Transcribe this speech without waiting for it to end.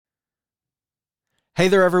Hey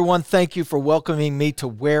there, everyone. Thank you for welcoming me to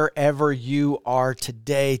wherever you are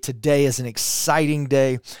today. Today is an exciting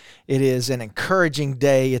day. It is an encouraging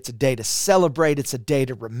day. It's a day to celebrate. It's a day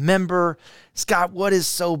to remember. Scott, what is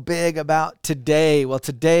so big about today? Well,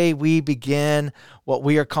 today we begin what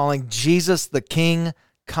we are calling Jesus the King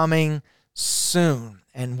Coming Soon.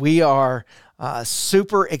 And we are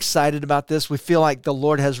super excited about this. We feel like the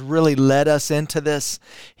Lord has really led us into this.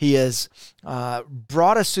 He has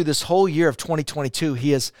brought us through this whole year of 2022.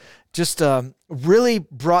 He has just really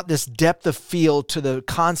brought this depth of field to the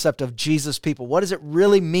concept of Jesus people. What does it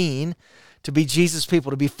really mean to be Jesus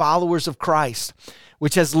people, to be followers of Christ,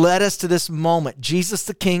 which has led us to this moment, Jesus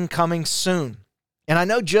the King coming soon. And I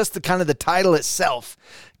know just the title itself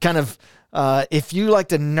kind of if you like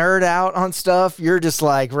to nerd out on stuff, you're just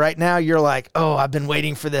like, right now, you're like, oh, I've been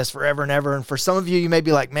waiting for this forever and ever. And for some of you, you may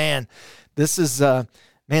be like, this is going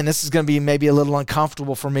to be maybe a little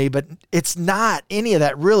uncomfortable for me, but it's not any of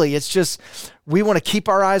that really. It's just, we want to keep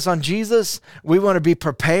our eyes on Jesus. We want to be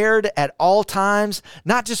prepared at all times,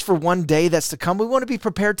 not just for one day that's to come. We want to be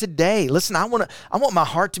prepared today. Listen, I want my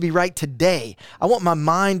heart to be right today. I want my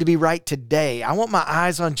mind to be right today. I want my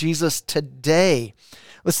eyes on Jesus today.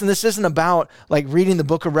 Listen, this isn't about like reading the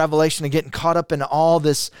book of Revelation and getting caught up in all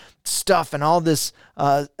this stuff and all this,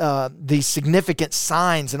 these significant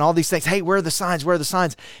signs and all these things. Hey, where are the signs? Where are the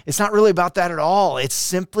signs? It's not really about that at all. It's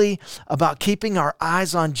simply about keeping our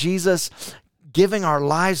eyes on Jesus, giving our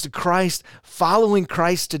lives to Christ, following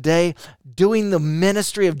Christ today, doing the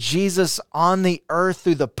ministry of Jesus on the earth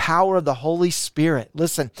through the power of the Holy Spirit.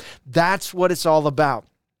 Listen, that's what it's all about.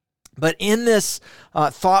 But in this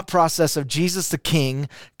thought process of Jesus the King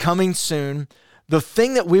coming soon, the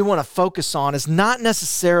thing that we want to focus on is not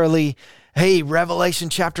necessarily, hey, Revelation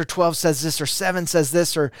chapter 12 says this, or 7 says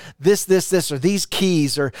this, or this, or these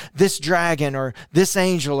keys, or this dragon, or this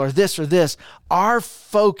angel, or this. Our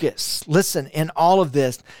focus, listen, in all of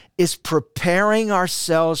this is preparing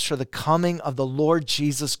ourselves for the coming of the Lord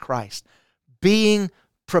Jesus Christ. Being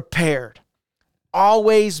prepared.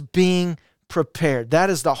 Always being prepared. That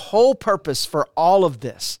is the whole purpose for all of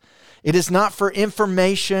this. It is not for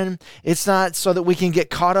information. It's not so that we can get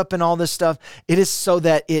caught up in all this stuff. It is so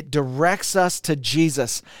that it directs us to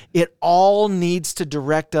Jesus. It all needs to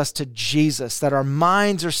direct us to Jesus, that our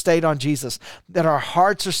minds are stayed on Jesus, that our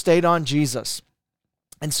hearts are stayed on Jesus.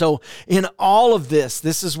 And so in all of this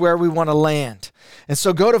is where we want to land. And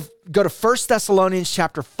so go to 1 Thessalonians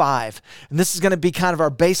chapter 5. And this is going to be kind of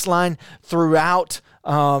our baseline throughout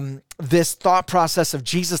this thought process of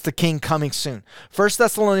Jesus the King coming soon. 1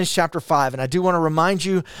 Thessalonians chapter 5, and I do want to remind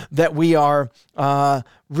you that we are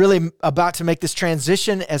really about to make this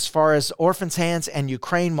transition as far as Orphans' Hands and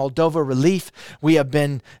Ukraine, Moldova relief. We have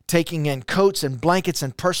been taking in coats and blankets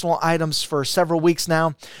and personal items for several weeks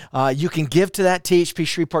now. You can give to that,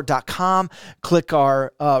 thpshreveport.com. Click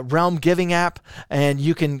our Realm Giving app, and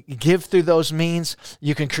you can give through those means.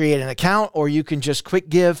 You can create an account, or you can just quick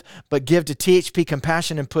give, but give to THP Compassion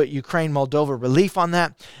and put Ukraine, Moldova relief on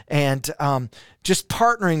that. And just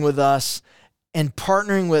partnering with us and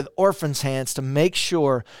partnering with Orphans' Hands to make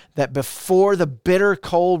sure that before the bitter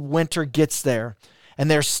cold winter gets there, and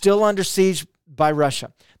they're still under siege by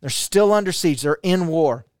Russia, they're still under siege, they're in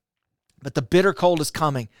war, but the bitter cold is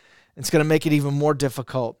coming. It's going to make it even more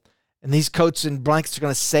difficult. And these coats and blankets are going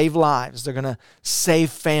to save lives. They're going to save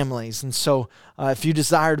families. And so if you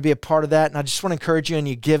desire to be a part of that, and I just want to encourage you in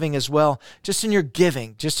your giving as well, just in your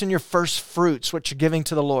giving, just in your first fruits, what you're giving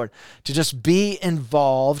to the Lord, to just be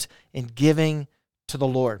involved in giving to the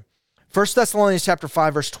Lord. 1 Thessalonians chapter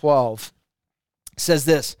 5, verse 12 says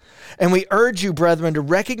this, "And we urge you, brethren, to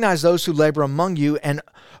recognize those who labor among you and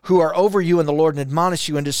who are over you in the Lord, and admonish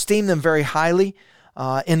you, and to esteem them very highly,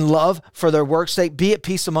 in love for their work's sake. Be at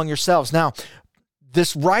peace among yourselves." Now,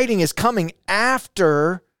 this writing is coming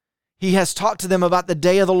after he has talked to them about the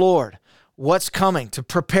day of the Lord, what's coming, to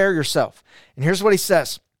prepare yourself. And here's what he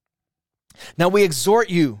says. "Now we exhort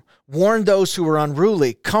you, warn those who are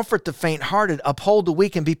unruly, comfort the faint-hearted, uphold the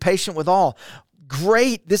weak, and be patient with all."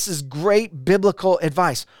 This is great biblical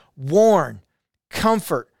advice. Warn,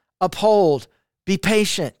 comfort, uphold, be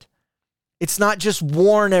patient. It's not just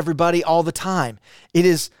warn everybody all the time. It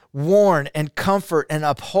is warn and comfort and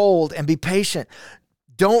uphold and be patient.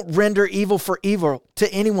 Don't render evil for evil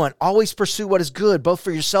to anyone. Always pursue what is good, both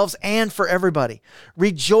for yourselves and for everybody.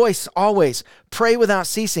 Rejoice always. Pray without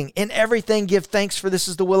ceasing. In everything give thanks, for this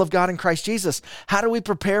is the will of God in Christ Jesus. How do we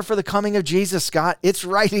prepare for the coming of Jesus, Scott? It's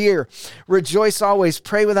right here. Rejoice always.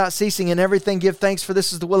 Pray without ceasing. In everything give thanks, for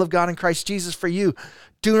this is the will of God in Christ Jesus for you.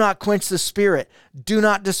 Do not quench the spirit. Do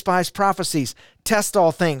not despise prophecies. Test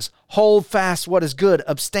all things. Hold fast what is good.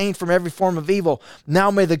 Abstain from every form of evil.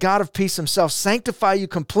 Now may the God of peace himself sanctify you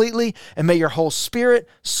completely, and may your whole spirit,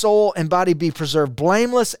 soul, and body be preserved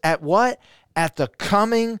blameless at what? At the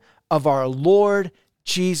coming of our Lord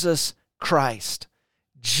Jesus Christ.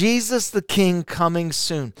 Jesus the King coming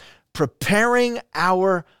soon, preparing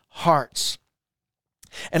our hearts.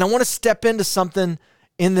 And I want to step into something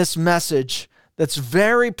in this message that's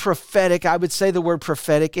very prophetic. I would say the word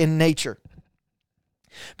prophetic in nature.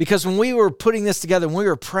 Because when we were putting this together, when we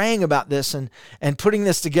were praying about this and putting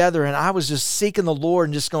this together, and I was just seeking the Lord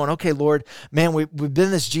and just going, okay, Lord, man, we've been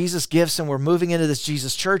in this Jesus Gifts and we're moving into this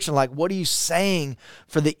Jesus Church. And like, what are you saying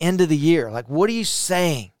for the end of the year? Like, what are you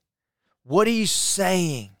saying? What are you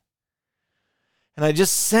saying? And I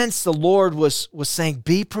just sensed the Lord was saying,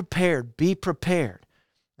 be prepared, be prepared.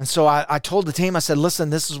 And so I told the team, I said, listen,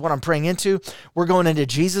 this is what I'm praying into. We're going into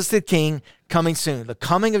Jesus the King coming soon. The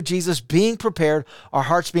coming of Jesus, being prepared, our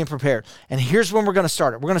hearts being prepared. And here's when we're going to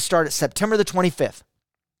start it. We're going to start at September the 25th.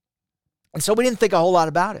 And so we didn't think a whole lot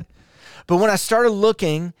about it. But when I started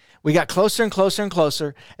looking, we got closer and closer and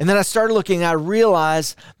closer. And then I started looking, and I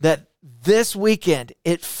realized that this weekend,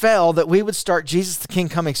 it fell that we would start Jesus the King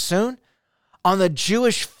coming soon on the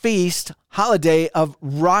Jewish feast holiday of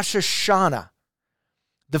Rosh Hashanah.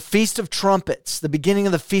 The Feast of Trumpets, the beginning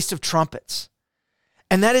of the Feast of Trumpets.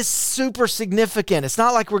 And that is super significant. It's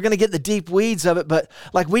not like we're going to get the deep weeds of it, but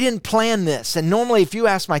like we didn't plan this. And normally if you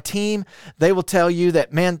ask my team, they will tell you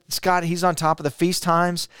that, man, Scott, he's on top of the feast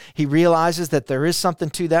times. He realizes that there is something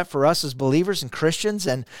to that for us as believers and Christians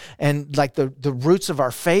and like the roots of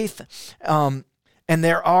our faith. And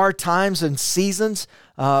there are times and seasons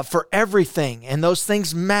for everything, and those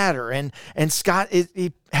things matter. And Scott,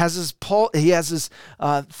 he has his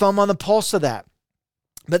thumb on the pulse of that.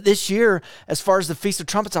 But this year, as far as the Feast of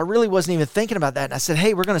Trumpets, I really wasn't even thinking about that. And I said,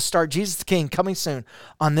 hey, we're going to start Jesus the King coming soon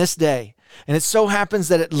on this day. And it so happens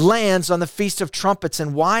that it lands on the Feast of Trumpets.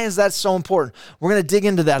 And why is that so important? We're going to dig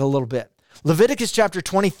into that a little bit. Leviticus chapter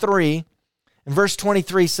 23 and verse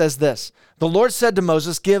 23 says this: the Lord said to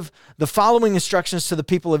Moses, give the following instructions to the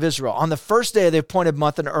people of Israel. On the first day of the appointed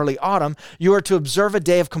month in early autumn, you are to observe a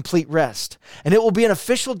day of complete rest. And it will be an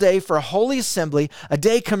official day for a holy assembly, a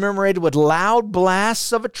day commemorated with loud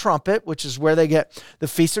blasts of a trumpet, which is where they get the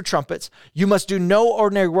Feast of Trumpets. You must do no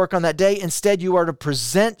ordinary work on that day. Instead, you are to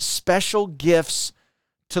present special gifts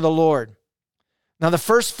to the Lord. Now, the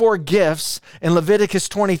first four gifts in Leviticus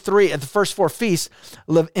 23, the first four feasts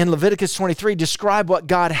in Leviticus 23 describe what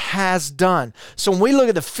God has done. So when we look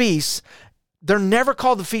at the feasts, they're never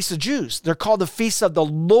called the Feasts of Jews. They're called the Feasts of the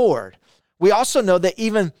Lord. We also know that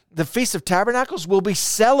even the Feast of Tabernacles will be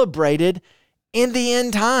celebrated in the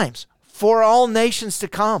end times for all nations to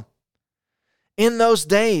come. In those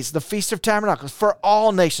days, the Feast of Tabernacles for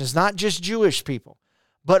all nations, not just Jewish people,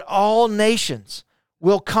 but all nations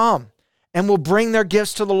will come and will bring their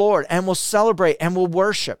gifts to the Lord and will celebrate and will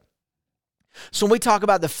worship. So when we talk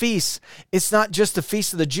about the feasts, it's not just the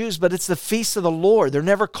feast of the Jews, but it's the feast of the Lord. They're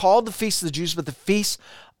never called the feast of the Jews, but the feast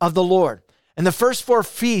of the Lord. And the first four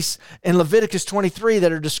feasts in Leviticus 23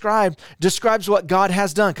 that are describes what God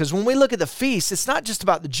has done. Because when we look at the feasts, it's not just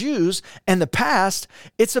about the Jews and the past,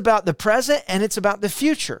 it's about the present and it's about the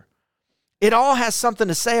future. It all has something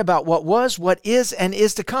to say about what was, what is, and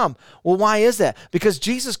is to come. Well, why is that? Because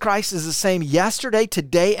Jesus Christ is the same yesterday,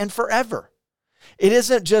 today, and forever. It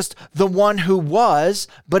isn't just the one who was,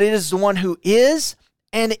 but it is the one who is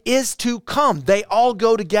and is to come. They all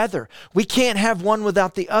go together. We can't have one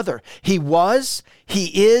without the other. He was,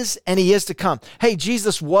 he is, and he is to come. Hey,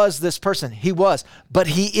 Jesus was this person. He was, but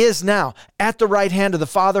he is now at the right hand of the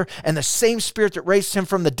Father, and the same Spirit that raised him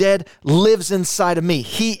from the dead lives inside of me.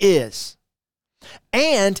 He is.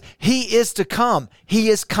 And he is to come. He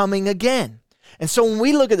is coming again. And so when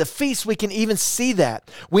we look at the feasts, we can even see that.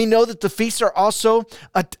 We know that the feasts are also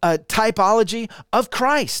a typology of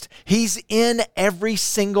Christ. He's in every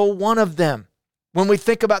single one of them. When we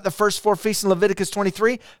think about the first four feasts in Leviticus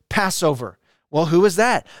 23, Passover. Well, who is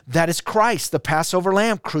that? That is Christ, the Passover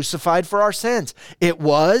lamb, crucified for our sins. It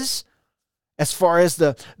was, as far as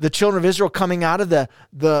the children of Israel coming out of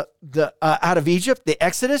out of Egypt, the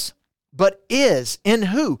Exodus, but is in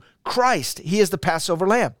who? Christ. He is the Passover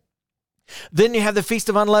lamb. Then you have the Feast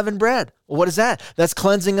of Unleavened Bread. Well, what is that? That's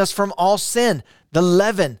cleansing us from all sin. The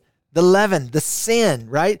leaven, the sin,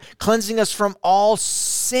 right? Cleansing us from all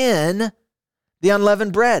sin, the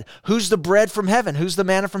unleavened bread. Who's the bread from heaven? Who's the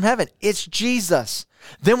manna from heaven? It's Jesus.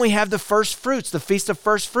 Then we have the first fruits, the Feast of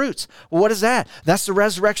First Fruits. Well, what is that? That's the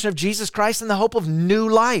resurrection of Jesus Christ and the hope of new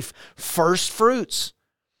life. First fruits.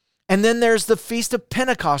 And then there's the Feast of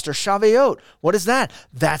Pentecost or Shavuot. What is that?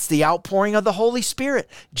 That's the outpouring of the Holy Spirit.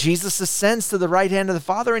 Jesus ascends to the right hand of the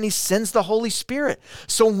Father and he sends the Holy Spirit.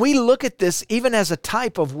 So when we look at this, even as a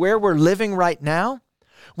type of where we're living right now,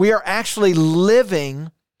 we are actually living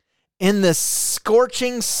in the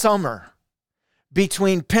scorching summer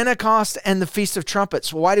between Pentecost and the Feast of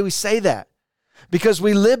Trumpets. Why do we say that? Because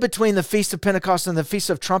we live between the Feast of Pentecost and the Feast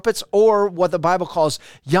of Trumpets, or what the Bible calls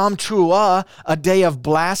Yom Teruah, a day of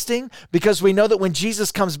blasting, because we know that when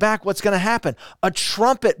Jesus comes back, what's going to happen? A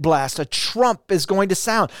trumpet blast, a trump is going to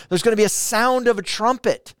sound. There's going to be a sound of a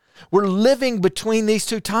trumpet. We're living between these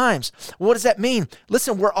two times. What does that mean?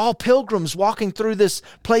 Listen, we're all pilgrims walking through this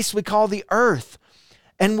place we call the earth.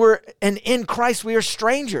 And in Christ, we are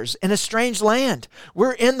strangers in a strange land.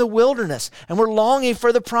 We're in the wilderness and we're longing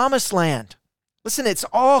for the promised land. Listen, it's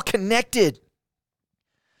all connected.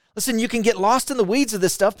 Listen, you can get lost in the weeds of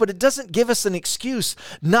this stuff, but it doesn't give us an excuse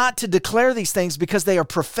not to declare these things because they are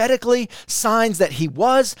prophetically signs that he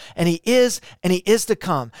was and he is to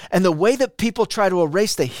come. And the way that people try to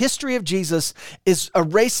erase the history of Jesus is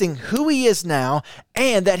erasing who he is now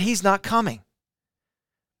and that he's not coming.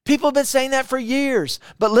 People have been saying that for years.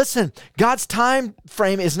 But listen, God's time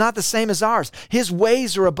frame is not the same as ours. His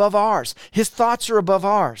ways are above ours. His thoughts are above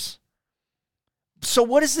ours. So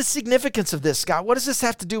what is the significance of this, Scott? What does this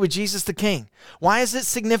have to do with Jesus the King? Why is it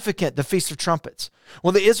significant, the Feast of Trumpets?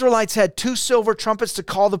 Well, the Israelites had 2 silver trumpets to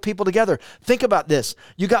call the people together. Think about this.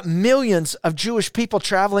 You got millions of Jewish people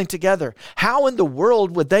traveling together. How in the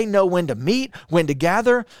world would they know when to meet, when to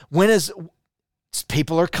gather,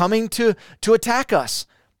 people are coming to attack us?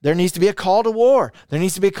 There needs to be a call to war. There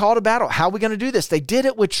needs to be a call to battle. How are we going to do this? They did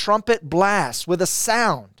it with trumpet blasts, with a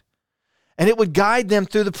sound, and it would guide them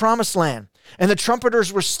through the promised land. And the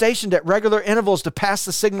trumpeters were stationed at regular intervals to pass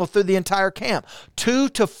the signal through the entire camp. 2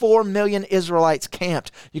 to 4 million Israelites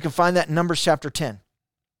camped. You can find that in Numbers chapter 10.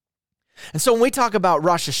 And so when we talk about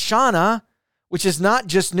Rosh Hashanah, which is not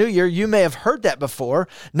just New Year, you may have heard that before,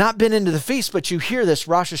 not been into the feast, but you hear this,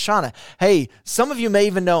 Rosh Hashanah. Hey, some of you may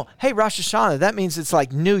even know, hey, Rosh Hashanah, that means it's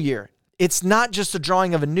like New Year. It's not just a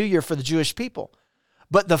drawing of a new year for the Jewish people,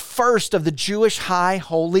 but the first of the Jewish high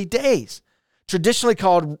holy days. Traditionally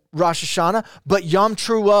called Rosh Hashanah, but Yom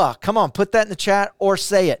Teruah. Come on, put that in the chat or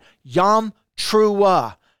say it. Yom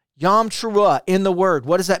Teruah. Yom Teruah in the word.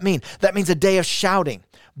 What does that mean? That means a day of shouting,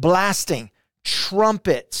 blasting,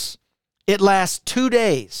 trumpets. It lasts 2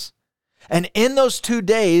 days. And in those 2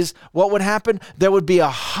 days, what would happen? There would be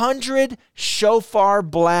 100 shofar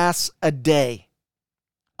blasts a day.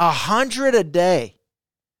 100 a day.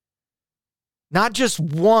 Not just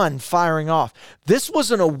one firing off. This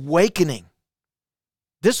was an awakening.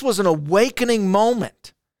 This was an awakening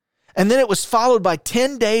moment. And then it was followed by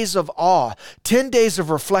 10 days of awe, 10 days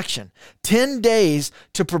of reflection, 10 days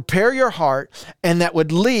to prepare your heart, and that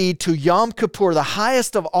would lead to Yom Kippur, the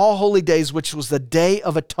highest of all holy days, which was the Day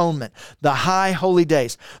of Atonement, the high holy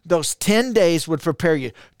days. Those 10 days would prepare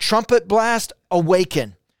you. Trumpet blast,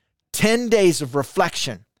 awaken. 10 days of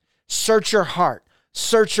reflection. Search your heart.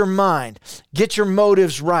 Search your mind. Get your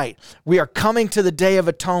motives right. We are coming to the Day of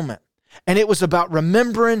Atonement. And it was about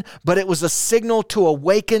remembering, but it was a signal to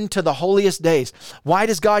awaken to the holiest days. Why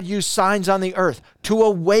does God use signs on the earth? To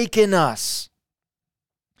awaken us.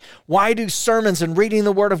 Why do sermons and reading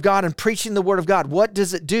the Word of God and preaching the Word of God, what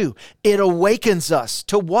does it do? It awakens us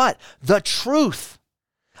to what? The truth.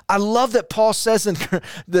 I love that Paul says to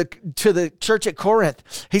the church at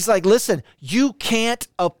Corinth, he's like, listen, you can't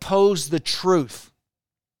oppose the truth.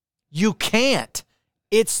 You can't.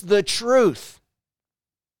 It's the truth.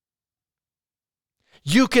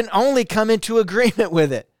 You can only come into agreement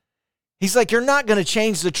with it. He's like, you're not going to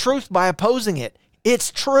change the truth by opposing it.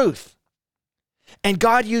 It's truth. And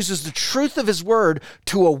God uses the truth of his word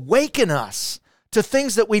to awaken us to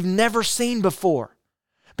things that we've never seen before.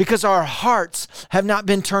 Because our hearts have not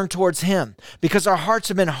been turned towards him. Because our hearts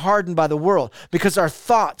have been hardened by the world. Because our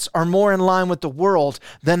thoughts are more in line with the world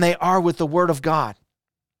than they are with the word of God.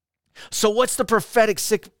 So what's the prophetic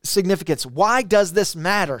significance? Why does this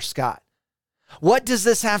matter, Scott? What does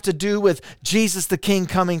this have to do with Jesus the King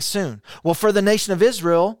coming soon? Well, for the nation of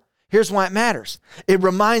Israel, here's why it matters. It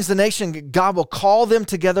reminds the nation God will call them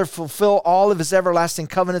together, fulfill all of his everlasting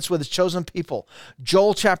covenants with his chosen people.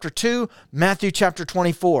 Joel chapter 2, Matthew chapter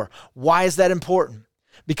 24. Why is that important?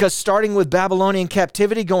 Because starting with Babylonian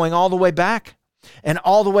captivity, going all the way back, and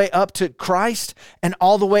all the way up to Christ, and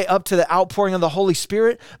all the way up to the outpouring of the Holy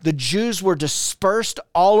Spirit, the Jews were dispersed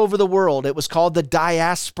all over the world. It was called the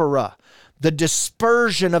diaspora. The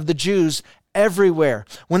dispersion of the Jews everywhere.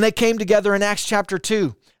 When they came together in Acts chapter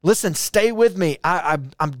 2, listen, stay with me. I'm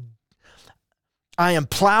I am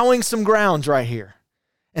plowing some grounds right here.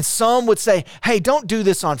 And some would say, hey, don't do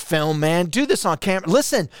this on film, man. Do this on camera.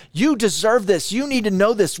 Listen, you deserve this. You need to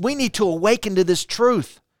know this. We need to awaken to this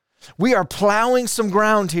truth. We are plowing some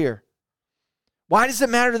ground here. Why does it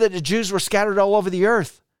matter that the Jews were scattered all over the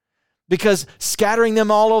earth? Because scattering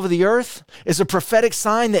them all over the earth is a prophetic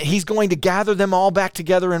sign that he's going to gather them all back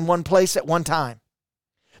together in one place at one time.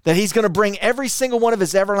 That he's going to bring every single one of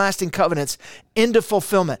his everlasting covenants into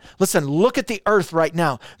fulfillment. Listen, look at the earth right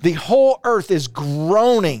now. The whole earth is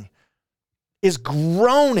groaning, is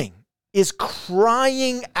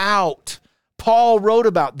crying out. Paul wrote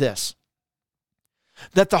about this.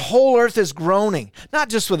 That the whole earth is groaning, not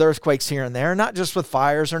just with earthquakes here and there, not just with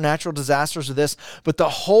fires or natural disasters or this, but the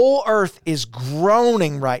whole earth is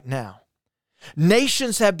groaning right now.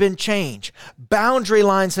 Nations have been changed. Boundary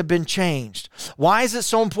lines have been changed. Why is it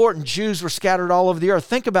so important? Jews were scattered all over the earth.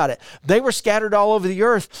 Think about it. They were scattered all over the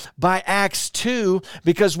earth by Acts 2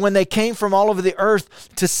 because when they came from all over the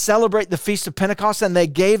earth to celebrate the Feast of Pentecost and they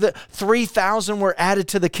gave it, 3,000 were added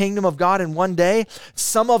to the kingdom of God in one day.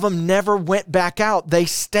 Some of them never went back out. They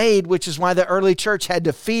stayed, which is why the early church had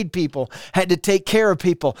to feed people, had to take care of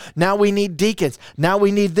people. Now we need deacons. Now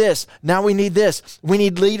we need this. Now we need this. We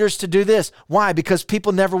need leaders to do this. Why? Because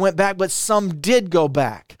people never went back, but some did go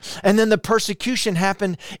back. And then the persecution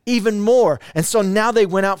happened even more. And so now they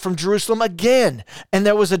went out from Jerusalem again. And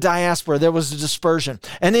there was a diaspora, there was a dispersion.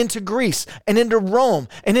 And into Greece, and into Rome,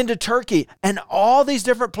 and into Turkey, and all these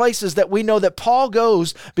different places that we know that Paul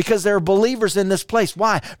goes because there are believers in this place.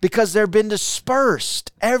 Why? Because they've been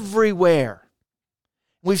dispersed everywhere.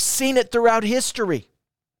 We've seen it throughout history.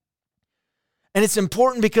 And it's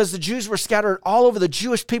important because the Jews were scattered all over, the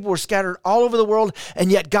Jewish people were scattered all over the world, and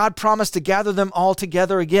yet God promised to gather them all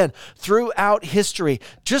together again throughout history.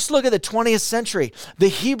 Just look at the 20th century. The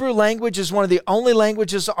Hebrew language is one of the only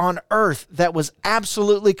languages on earth that was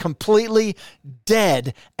absolutely, completely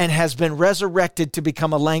dead and has been resurrected to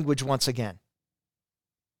become a language once again.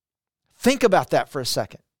 Think about that for a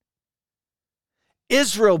second.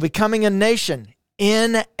 Israel becoming a nation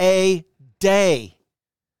in a day.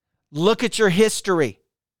 Look at your history.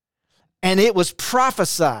 And it was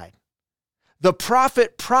prophesied. The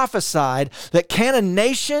prophet prophesied that can a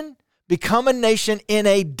nation become a nation in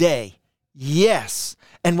a day? Yes.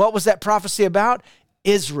 And what was that prophecy about?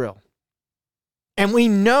 Israel. And we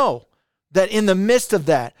know that in the midst of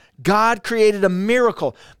that, God created a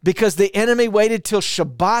miracle because the enemy waited till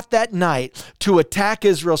Shabbat that night to attack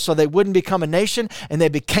Israel so they wouldn't become a nation, and they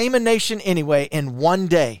became a nation anyway in one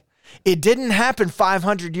day. It didn't happen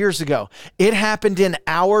 500 years ago. It happened in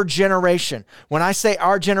our generation. When I say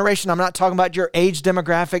our generation, I'm not talking about your age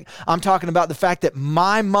demographic. I'm talking about the fact that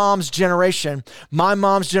my mom's generation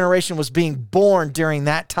was being born during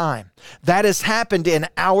that time. That has happened in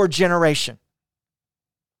our generation.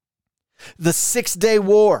 The 6-Day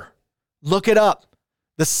War. Look it up.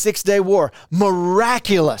 The 6-Day War.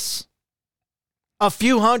 Miraculous. A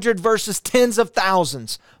few hundred versus tens of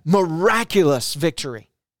thousands. Miraculous victory.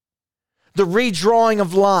 The redrawing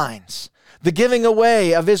of lines, the giving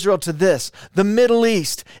away of Israel to this, the Middle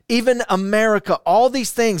East, even America, all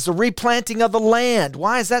these things, the replanting of the land.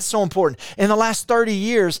 Why is that so important? In the last 30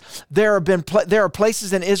 years, there are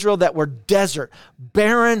places in Israel that were desert,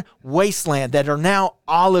 barren wasteland that are now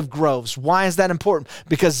olive groves. Why is that important?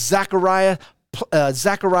 Because Zechariah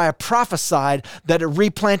prophesied that a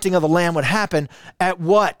replanting of the land would happen at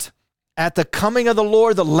what? At the coming of the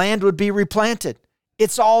Lord, the land would be replanted.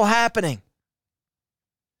 It's all happening.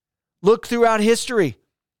 Look throughout history.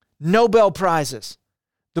 Nobel Prizes,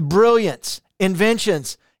 the brilliance,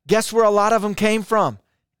 inventions. Guess where a lot of them came from?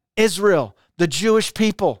 Israel, the Jewish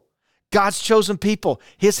people, God's chosen people,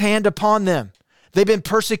 his hand upon them. They've been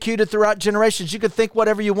persecuted throughout generations. You can think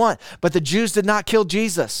whatever you want, but the Jews did not kill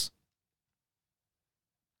Jesus.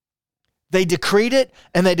 They decreed it,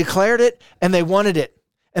 and they declared it, and they wanted it.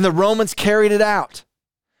 And the Romans carried it out.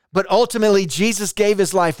 But ultimately, Jesus gave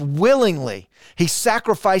his life willingly. He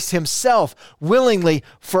sacrificed himself willingly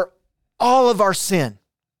for all of our sin,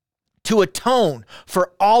 to atone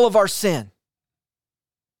for all of our sin.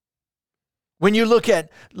 When you look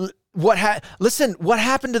at what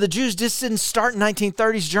happened to the Jews, this didn't start in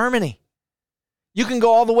 1930s Germany. You can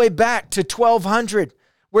go all the way back to 1200,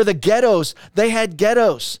 where the ghettos, they had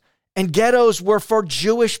ghettos, and ghettos were for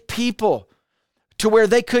Jewish people, to where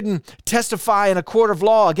they couldn't testify in a court of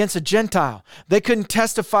law against a Gentile. They couldn't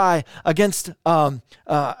testify against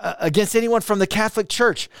anyone from the Catholic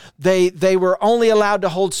Church. They were only allowed to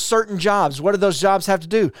hold certain jobs. What do those jobs have to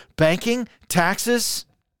do? Banking, taxes,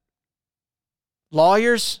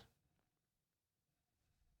 lawyers.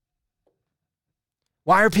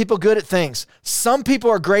 Why are people good at things? Some people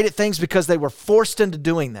are great at things because they were forced into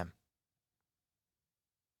doing them.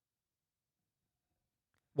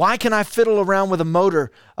 Why can I fiddle around with a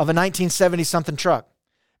motor of a 1970-something truck?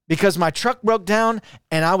 Because my truck broke down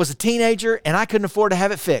and I was a teenager and I couldn't afford to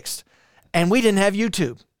have it fixed. And we didn't have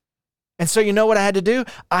YouTube. And so you know what I had to do?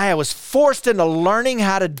 I was forced into learning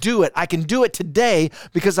how to do it. I can do it today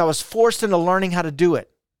because I was forced into learning how to do it.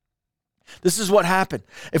 This is what happened.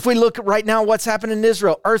 If we look at right now what's happened in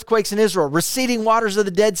Israel, earthquakes in Israel, receding waters of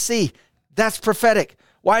the Dead Sea, that's prophetic.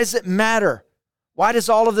 Why does it matter? Why does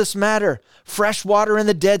all of this matter? Fresh water in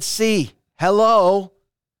the Dead Sea. Hello.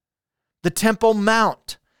 The Temple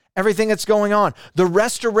Mount. Everything that's going on. The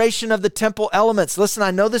restoration of the temple elements. Listen,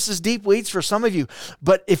 I know this is deep weeds for some of you,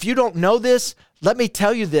 but if you don't know this, let me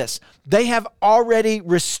tell you this. They have already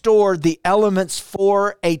restored the elements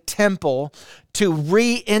for a temple to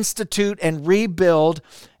reinstitute and rebuild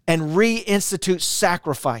and reinstitute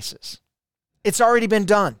sacrifices. It's already been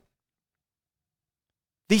done.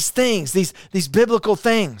 These things, these biblical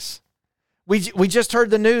things. We just heard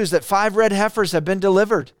the news that 5 red heifers have been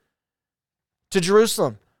delivered to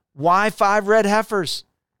Jerusalem. Why 5 red heifers?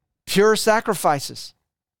 Pure sacrifices.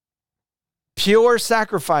 Pure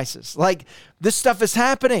sacrifices. Like, this stuff is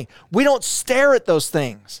happening. We don't stare at those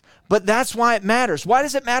things, but that's why it matters. Why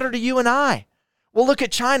does it matter to you and I? Well, look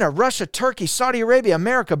at China, Russia, Turkey, Saudi Arabia,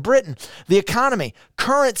 America, Britain, the economy,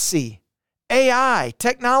 currency, AI,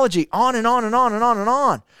 technology, on and on and on and on and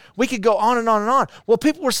on. We could go on and on and on. Well,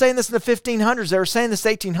 people were saying this in the 1500s. They were saying this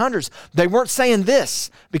 1800s. They weren't saying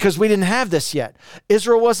this because we didn't have this yet.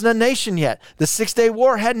 Israel wasn't a nation yet. The 6-Day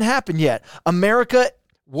War hadn't happened yet. America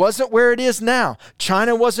wasn't where it is now.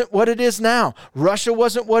 China wasn't what it is now. Russia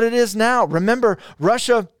wasn't what it is now. Remember,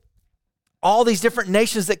 Russia, all these different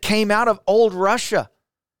nations that came out of old Russia.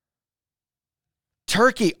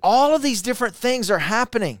 Turkey, all of these different things are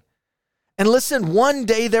happening. And listen, one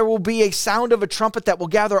day there will be a sound of a trumpet that will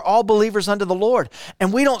gather all believers unto the Lord.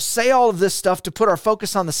 And we don't say all of this stuff to put our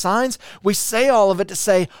focus on the signs. We say all of it to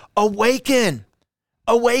say, awaken,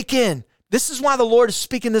 awaken. This is why the Lord is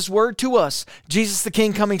speaking this word to us. Jesus the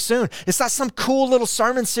King coming soon. It's not some cool little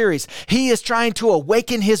sermon series. He is trying to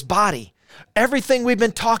awaken his body. Everything we've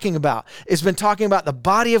been talking about has been talking about the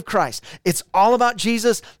body of Christ. It's all about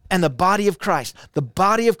Jesus and the body of Christ. The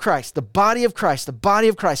body of Christ, the body of Christ, the body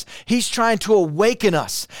of Christ. He's trying to awaken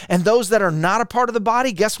us. And those that are not a part of the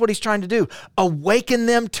body, guess what he's trying to do? Awaken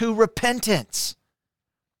them to repentance.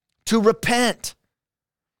 To repent.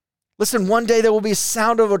 Listen, one day there will be a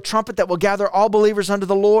sound of a trumpet that will gather all believers unto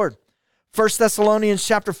the Lord. 1 Thessalonians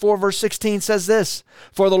chapter 4, verse 16 says this,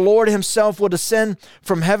 "For the Lord himself will descend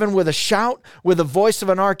from heaven with a shout, with the voice of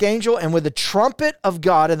an archangel, and with the trumpet of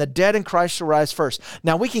God, and the dead in Christ shall rise first."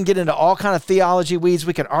 Now, we can get into all kind of theology weeds.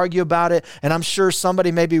 We can argue about it, and I'm sure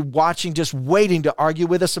somebody may be watching just waiting to argue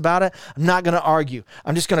with us about it. I'm not going to argue.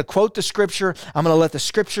 I'm just going to quote the scripture. I'm going to let the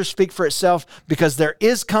scripture speak for itself, because there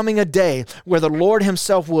is coming a day where the Lord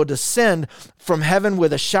himself will descend from heaven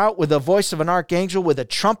with a shout, with the voice of an archangel, with a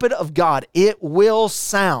trumpet of God. It will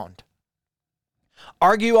sound.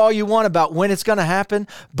 Argue all you want about when it's going to happen,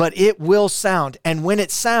 but it will sound. And when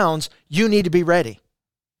it sounds, you need to be ready.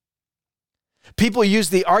 People use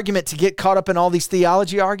the argument to get caught up in all these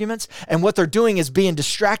theology arguments, and what they're doing is being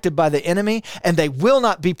distracted by the enemy, and they will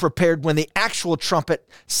not be prepared when the actual trumpet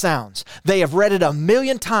sounds. They have read it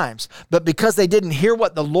 1,000,000 times, but because they didn't hear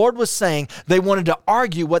what the Lord was saying, they wanted to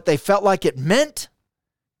argue what they felt like it meant.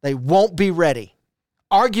 They won't be ready.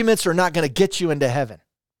 Arguments are not going to get you into heaven.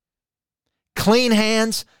 Clean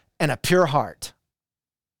hands and a pure heart.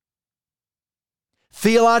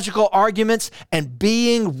 Theological arguments and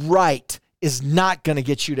being right is not going to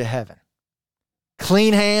get you to heaven.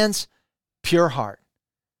 Clean hands, pure heart.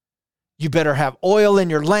 You better have oil in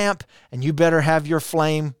your lamp, and you better have your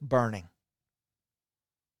flame burning.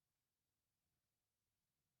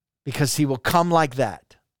 Because he will come like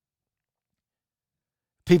that.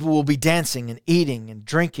 People will be dancing and eating and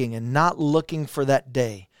drinking and not looking for that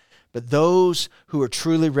day. But those who are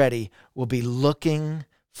truly ready will be looking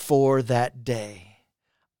for that day.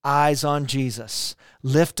 Eyes on Jesus.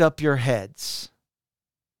 Lift up your heads.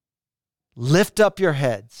 Lift up your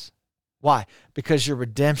heads. Why? Because your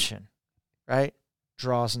redemption, right,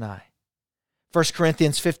 draws nigh. 1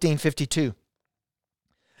 Corinthians 15:52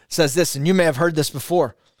 says this, and you may have heard this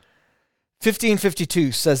before.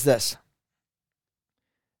 15:52 says this.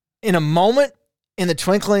 In a moment, in the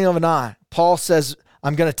twinkling of an eye, Paul says,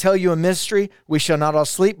 I'm going to tell you a mystery. We shall not all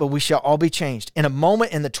sleep, but we shall all be changed. In a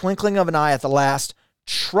moment, in the twinkling of an eye at the last,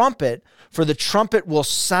 trumpet, for the trumpet will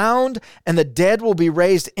sound, and the dead will be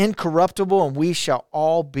raised incorruptible, and we shall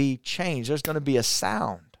all be changed. There's going to be a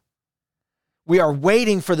sound. We are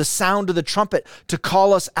waiting for the sound of the trumpet to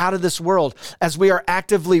call us out of this world. As we are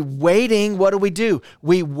actively waiting, what do?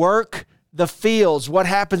 We work the fields. What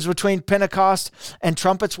happens between Pentecost and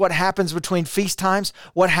trumpets? What happens between feast times?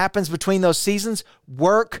 What happens between those seasons?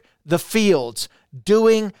 Work the fields,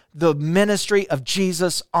 doing the ministry of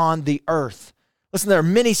Jesus on the earth. Listen, there are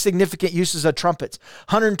many significant uses of trumpets.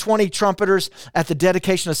 120 trumpeters at the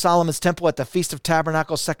dedication of Solomon's temple at the Feast of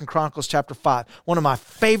Tabernacles, 2 Chronicles chapter 5. One of my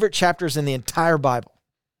favorite chapters in the entire Bible.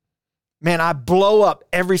 Man, I blow up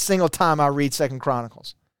every single time I read 2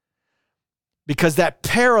 Chronicles because that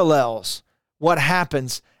parallels what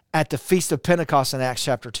happens at the Feast of Pentecost in Acts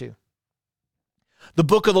chapter 2. The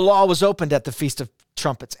book of the law was opened at the Feast of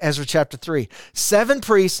Trumpets, Ezra chapter 3. 7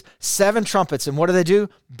 priests, 7 trumpets. And what do?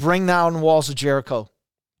 Bring down the walls of Jericho,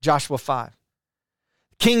 Joshua 5.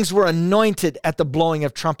 Kings were anointed at the blowing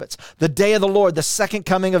of trumpets. The day of the Lord, the second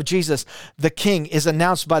coming of Jesus, the King, is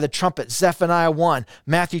announced by the trumpet. Zephaniah 1,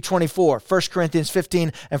 Matthew 24, 1 Corinthians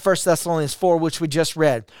 15, and 1 Thessalonians 4, which we just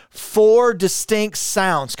read. 4 distinct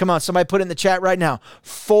sounds. Come on, somebody put it in the chat right now.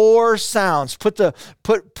 4 sounds. Put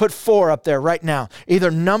 4 up there right now.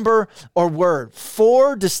 Either number or word.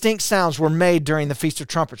 4 distinct sounds were made during the Feast of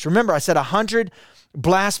Trumpets. Remember, I said 100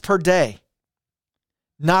 blasts per day.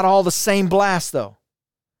 Not all the same blast, though.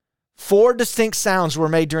 4 distinct sounds were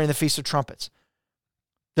made during the Feast of Trumpets.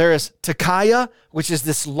 There is Tekiah, which is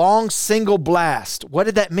this long single blast. What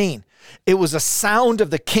did that mean? It was a sound of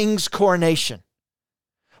the king's coronation.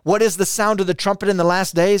 What is the sound of the trumpet in the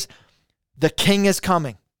last days? The king is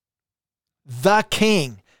coming. The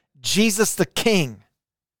king. Jesus the king.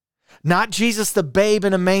 Not Jesus the babe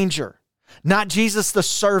in a manger. Not Jesus the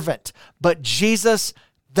servant, but Jesus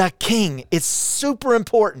the king. It's super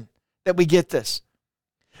important that we get this.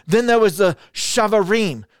 Then there was the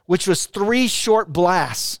Shavarim, which was 3 short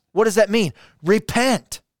blasts. What does that mean?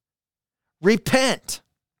 Repent. Repent.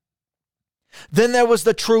 Then there was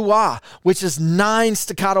the Truah, which is 9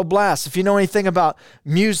 staccato blasts. If you know anything about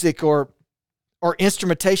music or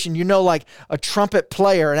instrumentation, you know, like a trumpet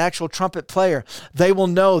player, an actual trumpet player, they will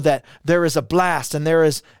know that there is a blast and there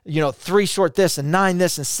is, 3 short this and 9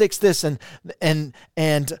 this and 6 this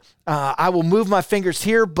and I will move my fingers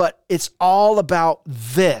here, but it's all about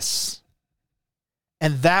this.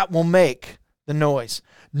 And that will make the noise.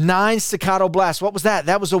 9 staccato blasts. What was that?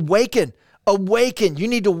 That was awaken. Awaken. You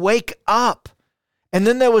need to wake up. And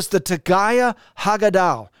then there was the Tekiah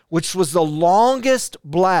Haggadah, which was the longest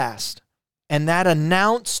blast. And that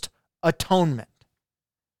announced atonement.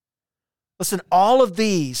 Listen, all of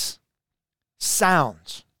these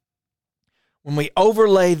sounds, when we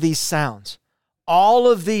overlay these sounds, all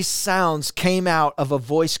of these sounds came out of a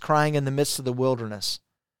voice crying in the midst of the wilderness.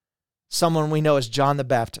 Someone we know as John the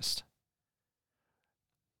Baptist.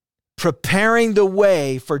 Preparing the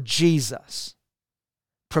way for Jesus.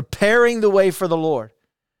 Preparing the way for the Lord.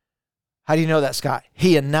 How do you know that, Scott?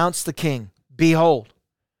 He announced the King. Behold.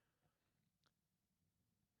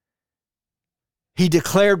 He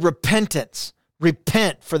declared repentance.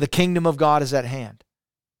 Repent, for the kingdom of God is at hand.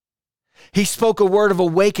 He spoke a word of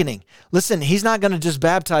awakening. Listen, he's not going to just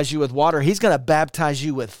baptize you with water. He's going to baptize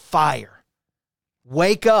you with fire.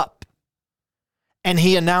 Wake up. And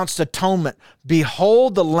he announced atonement.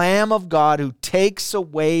 Behold the Lamb of God who takes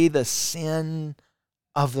away the sin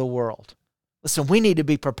of the world. Listen, we need to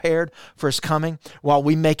be prepared for his coming while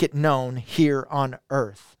we make it known here on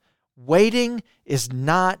earth. Waiting is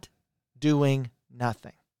not doing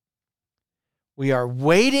nothing. We are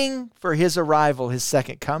waiting for his arrival, his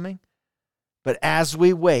second coming. But as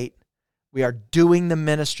we wait, we are doing the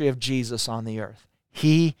ministry of Jesus on the earth.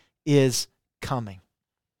 He is coming.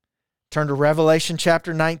 Turn to Revelation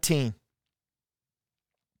chapter 19.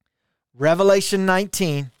 Revelation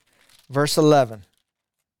 19, verse 11.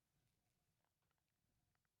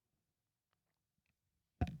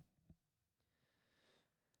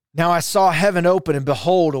 Now I saw heaven open, and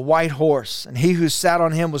behold, a white horse, and he who sat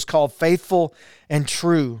on him was called Faithful and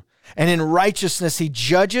True. And in righteousness he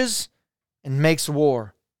judges and makes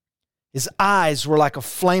war. His eyes were like a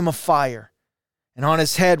flame of fire, and on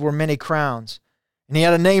his head were many crowns. And he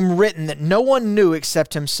had a name written that no one knew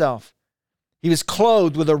except himself. He was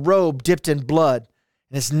clothed with a robe dipped in blood,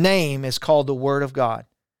 and his name is called the Word of God.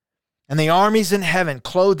 And the armies in heaven,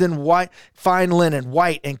 clothed in white, fine linen,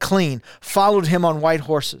 white and clean, followed him on white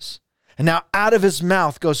horses. And now out of his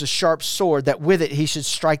mouth goes a sharp sword, that with it he should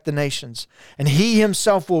strike the nations. And he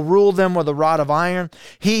himself will rule them with a rod of iron.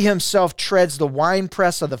 He himself treads the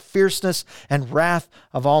winepress of the fierceness and wrath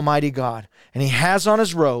of Almighty God. And he has on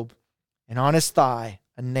his robe and on his thigh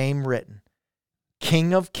a name written,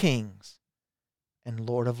 King of Kings and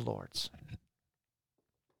Lord of Lords.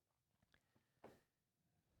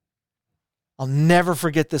 I'll never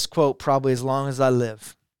forget this quote probably as long as I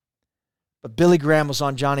live. But Billy Graham was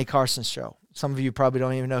on Johnny Carson's show. Some of you probably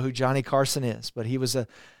don't even know who Johnny Carson is, but he was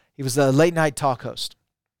a late night talk host.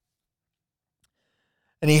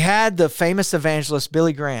 And he had the famous evangelist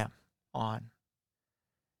Billy Graham on.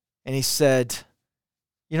 And he said,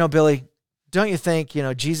 you know, Billy, don't you think,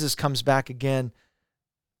 Jesus comes back again,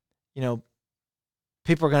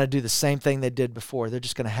 people are going to do the same thing they did before. They're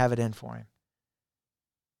just going to have it in for him.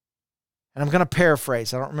 And I'm going to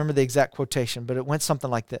paraphrase. I don't remember the exact quotation, but it went something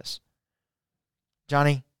like this.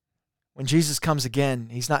 Johnny, when Jesus comes again,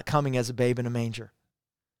 he's not coming as a babe in a manger,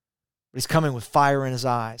 but he's coming with fire in his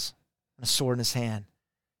eyes and a sword in his hand.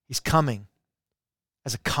 He's coming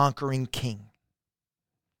as a conquering king.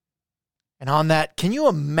 And on that, can you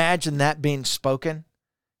imagine that being spoken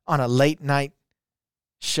on a late night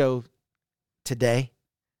show today?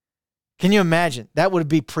 Can you imagine? That would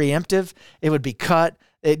be preemptive. It would be cut.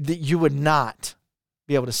 You would not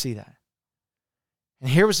be able to see that. And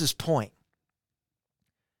here was his point.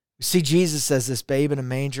 We see Jesus as this babe in a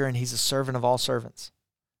manger, and he's a servant of all servants.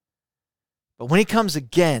 But when he comes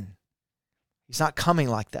again, he's not coming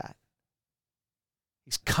like that.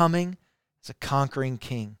 He's coming as a conquering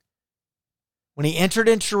king. When he entered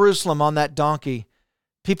into Jerusalem on that donkey,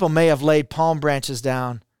 people may have laid palm branches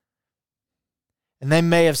down, and they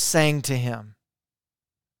may have sang to him.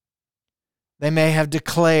 They may have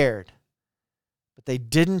declared, but they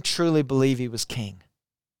didn't truly believe he was king.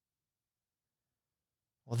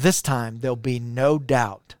 Well, this time there'll be no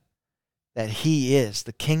doubt that he is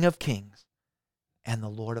the King of Kings and the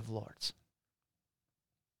Lord of Lords.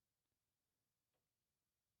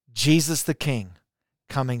 Jesus the King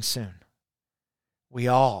coming soon. We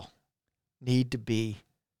all need to be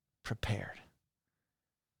prepared.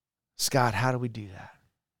 Scott, how do we do that?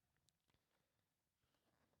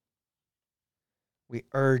 We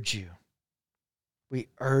urge you. We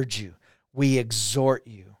urge you. We exhort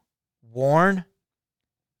you. Warn,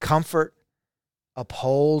 comfort,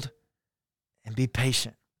 uphold, and be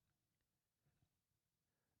patient.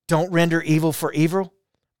 Don't render evil for evil,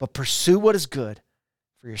 but pursue what is good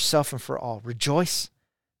for yourself and for all. Rejoice,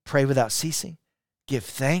 pray without ceasing, give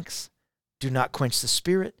thanks, do not quench the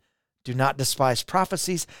spirit, do not despise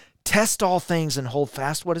prophecies, test all things and hold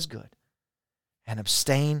fast what is good, and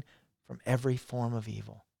abstain from every form of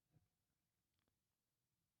evil.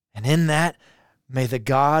 And in that, may the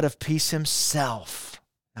God of peace himself,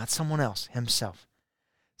 not someone else, himself,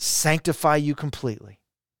 sanctify you completely,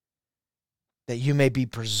 that you may be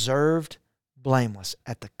preserved blameless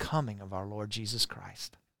at the coming of our Lord Jesus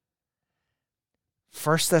Christ.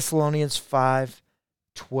 1 Thessalonians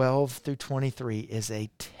 5:12-23 is a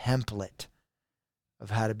template of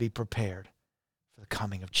how to be prepared for the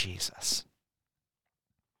coming of Jesus.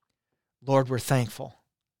 Lord, we're thankful.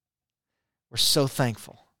 We're so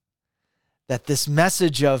thankful that this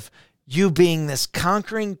message of you being this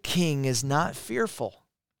conquering king is not fearful,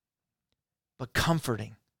 but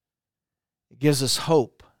comforting. It gives us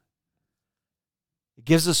hope. It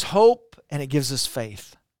gives us hope and it gives us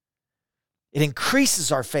faith. It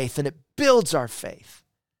increases our faith and it builds our faith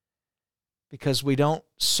because we don't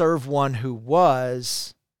serve one who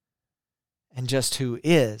was and just who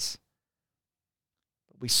is.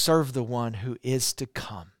 We serve the one who is to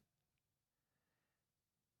come.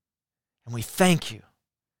 And we thank you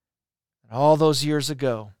that all those years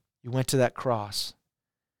ago, you went to that cross.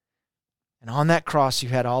 And on that cross, you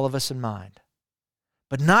had all of us in mind.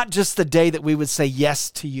 But not just the day that we would say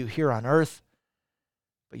yes to you here on earth,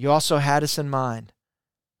 but you also had us in mind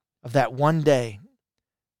of that one day.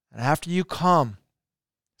 And after you come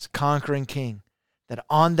as conquering king, that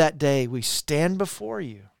on that day we stand before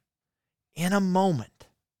you in a moment.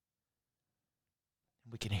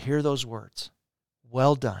 We can hear those words.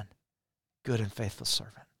 Well done, good and faithful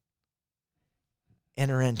servant.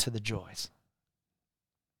 Enter into the joys.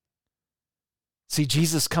 See,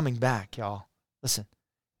 Jesus coming back, y'all. Listen,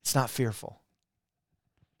 it's not fearful.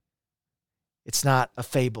 It's not a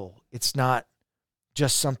fable. It's not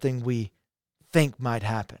just something we think might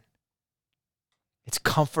happen. It's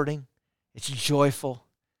comforting. It's joyful.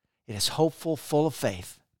 It is hopeful, full of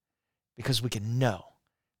faith, because we can know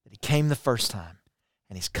that he came the first time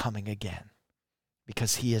and he's coming again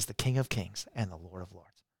because he is the King of Kings and the Lord of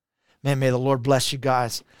Lords. Man, may the Lord bless you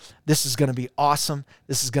guys. This is going to be awesome.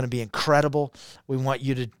 This is going to be incredible. We want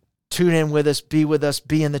you to tune in with us,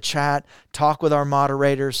 be in the chat, talk with our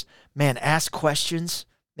moderators. Man, ask questions.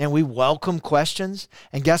 Man, we welcome questions.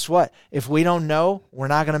 And guess what? If we don't know, we're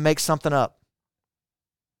not going to make something up.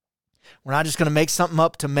 We're not just going to make something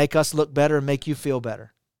up to make us look better and make you feel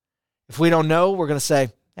better. If we don't know, we're going to say,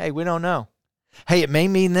 hey, we don't know. Hey, it may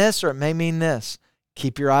mean this or it may mean this.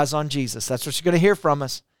 Keep your eyes on Jesus. That's what you're going to hear from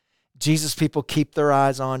us. Jesus people keep their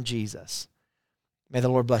eyes on Jesus. May the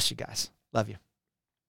Lord bless you guys. Love you.